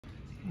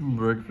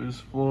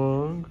Breakfast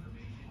vlog.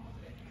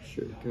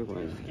 Sure, good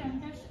one.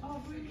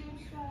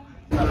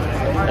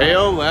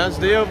 Ayo,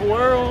 last day of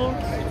Worlds.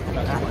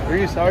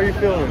 Reese, how are you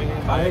feeling?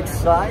 I'm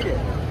excited.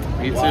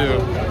 Me too.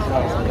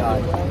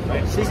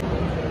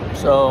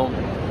 So,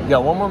 we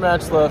got one more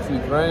match left.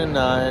 We've run in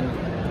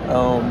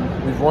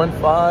 9. We've won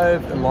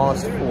 5 and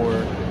lost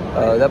 4.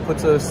 That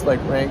puts us like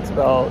ranked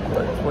about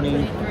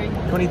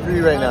 23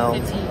 right now.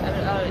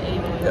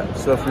 Yeah.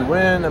 So if we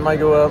win, it might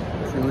go up.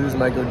 If we lose, it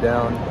might go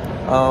down.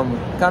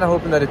 Kind of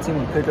hoping that a team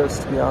would pick us,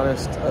 to be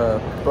honest.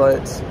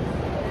 But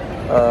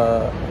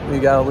we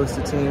got a list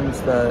of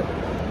teams that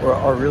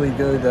are really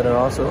good that are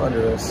also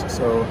under us.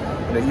 So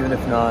even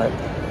if not,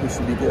 we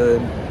should be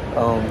good.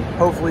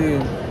 Hopefully,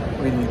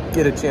 we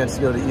get a chance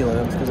to go to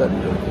Elam's because that'd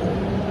be really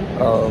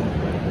cool.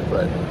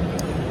 But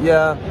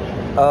yeah,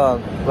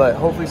 but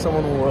hopefully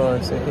someone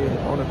will say, "Hey,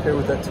 I want to pair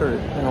with that turret,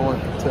 and I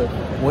want to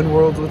win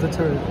Worlds with a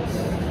turret."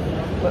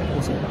 But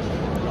we'll see.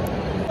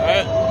 All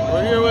right,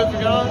 we're here with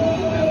Pagan. I'm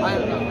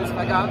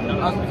Pagan.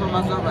 I'm from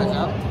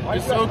Azerbaijan.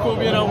 It's so cool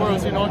being at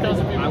Worlds, seeing all kinds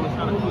of people.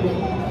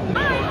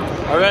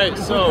 All right,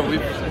 so we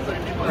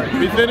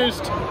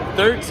finished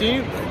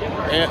 13th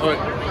and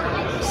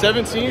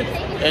 17th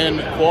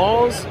and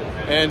quals,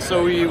 and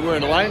so we were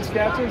in Alliance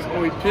captains,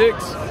 and we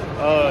picked 6.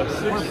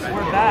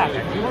 We're back.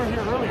 You weren't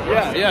here earlier.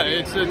 Yeah,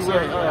 it's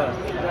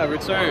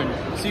return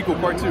sequel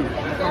part 2. I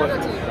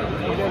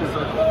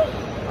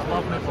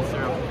love maple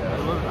syrup.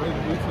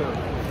 Me too.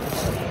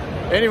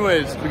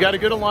 Anyways, we got a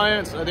good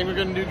alliance. I think we're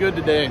gonna do good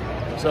today.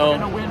 So We're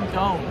gonna win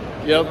dome.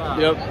 Yep.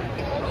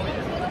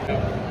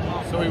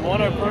 So we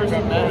won our first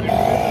match.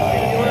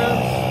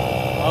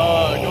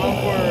 Going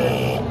for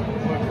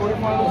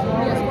quarterfinals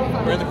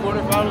now. We're in the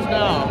quarterfinals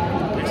now.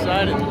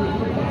 Excited.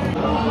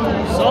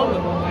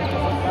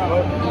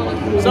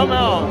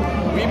 Somehow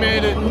we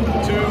made it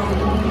to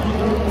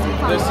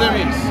the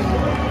semis.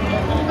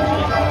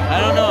 I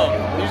don't know.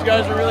 These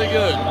guys are really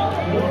good.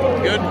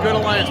 Good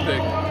alliance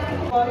pick.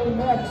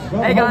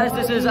 Hey guys,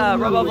 this is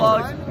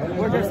WorldsVlog.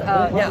 We're just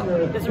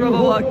this is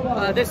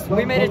WorldsVlog.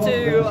 We made it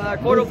to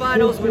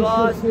quarterfinals. We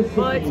lost,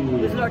 but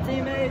this is our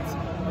teammates.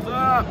 What's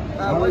up?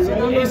 What's your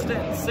name?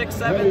 Easton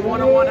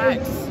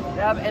 67101X.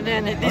 Yep, and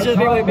then these are the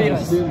people who beat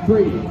us. 3,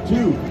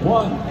 2,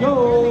 1,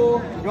 go!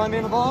 You want to be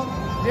in the vlog?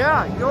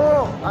 Yeah,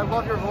 yo! I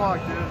love your vlog,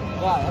 dude.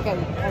 Yeah. Okay.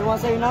 You want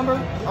to say your number?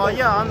 Oh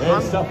yeah, I'm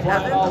Evan.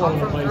 I'm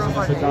from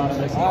 058.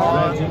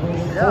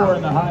 Yeah. 4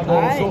 in the high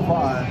goal so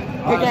far.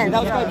 Good game.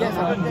 That was a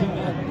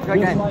good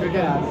game. Good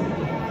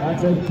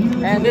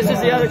game. And this is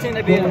the other team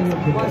that beat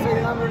us. You want to say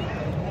your number?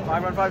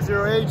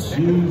 5150H.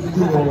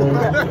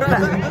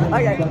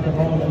 Okay.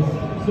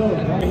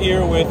 We're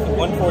here with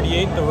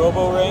 148, the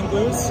Robo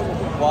Wranglers,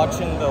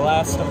 watching the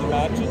last of the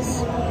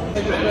matches.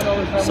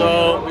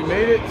 So we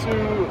made it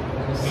to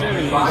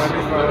semis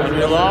and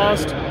we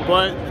lost,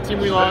 but the team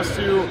we lost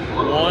to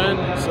won.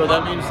 So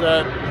that means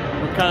that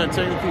we're kind of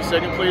technically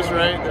second place,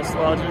 right? That's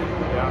the logic.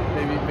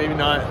 Yeah. Maybe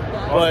not.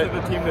 But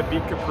the team that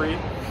beat Capri,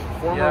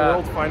 former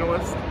world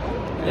finalist.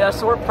 Yeah,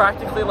 so we're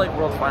practically like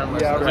world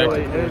finalists. Yeah,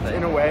 really,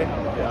 in a way.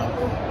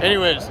 Yeah.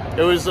 Anyways,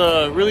 it was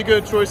a really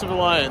good choice of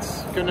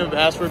alliance. Couldn't have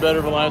asked for a better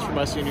alliance for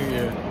my senior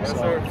year. Yes, so.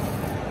 sir.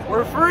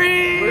 We're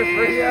free!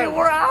 We're free, yeah.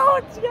 We're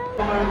out!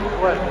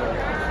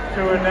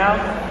 To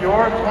announce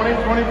your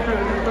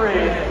 2023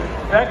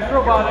 Vex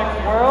Robotics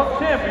World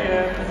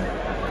Champions,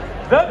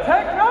 the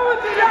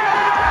Technology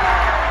Guys!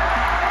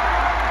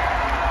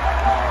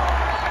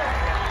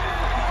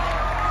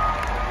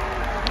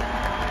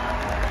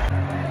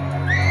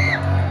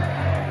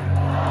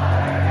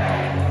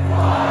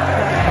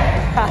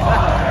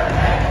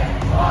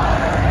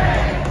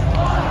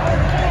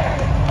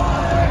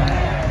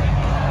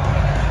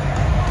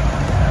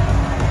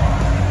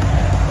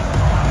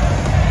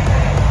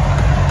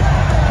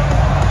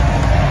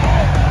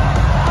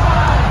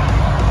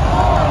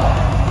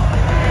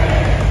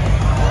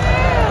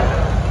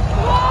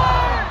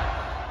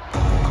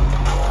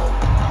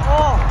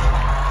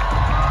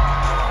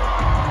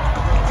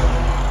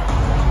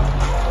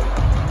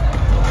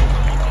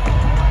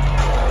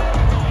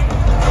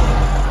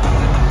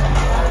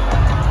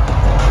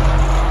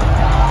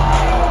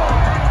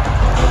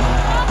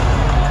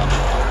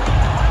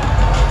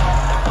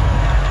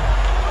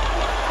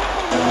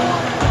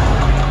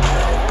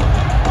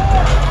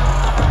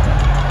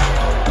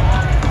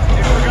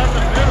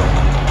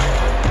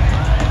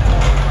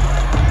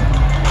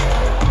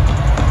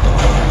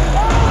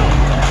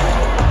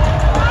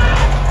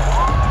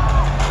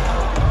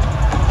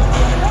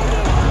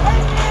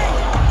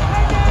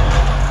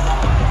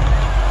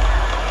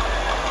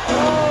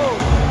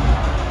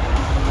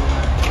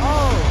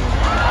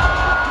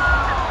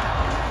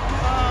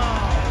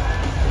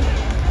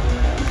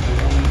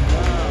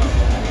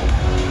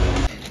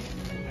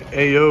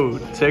 Hey yo,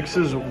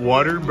 Texas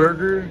Water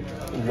Burger.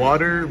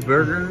 What a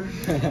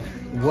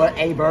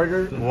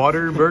burger?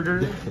 Water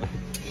Burger.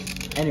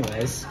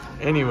 Anyways,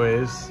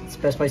 Anyways. it's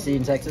the best place to eat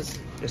in Texas.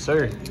 Yes,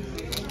 sir.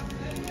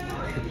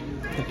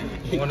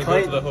 I want to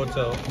go to the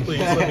hotel.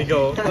 Please let me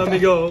go. Let me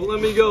go. Let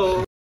me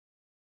go.